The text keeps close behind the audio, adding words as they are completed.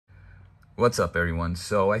What's up, everyone?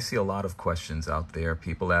 So I see a lot of questions out there,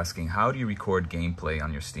 people asking, how do you record gameplay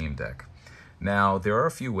on your Steam Deck? Now, there are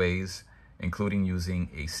a few ways, including using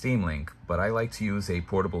a Steam Link, but I like to use a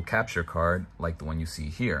portable capture card like the one you see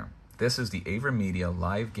here. This is the Avermedia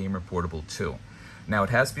Live Gamer Portable 2. Now, it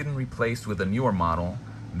has been replaced with a newer model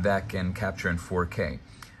that can capture in 4K.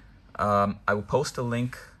 I will post a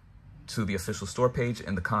link to the official store page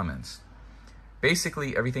in the comments.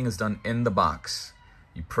 Basically, everything is done in the box.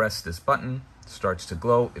 You press this button, it starts to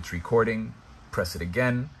glow, it's recording. Press it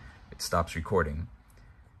again, it stops recording.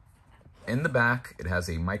 In the back, it has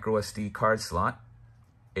a micro SD card slot,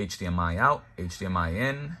 HDMI out, HDMI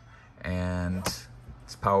in, and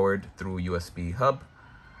it's powered through a USB hub.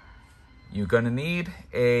 You're gonna need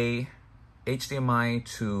a HDMI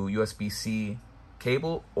to USB-C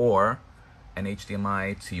cable or an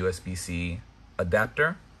HDMI to USB-C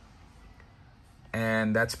adapter.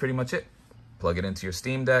 And that's pretty much it. Plug it into your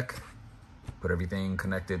Steam Deck, put everything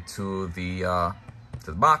connected to the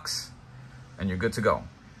box, and you're good to go.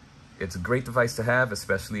 It's a great device to have,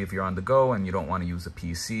 especially if you're on the go and you don't want to use a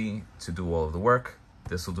PC to do all of the work.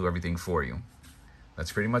 This will do everything for you.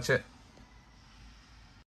 That's pretty much it.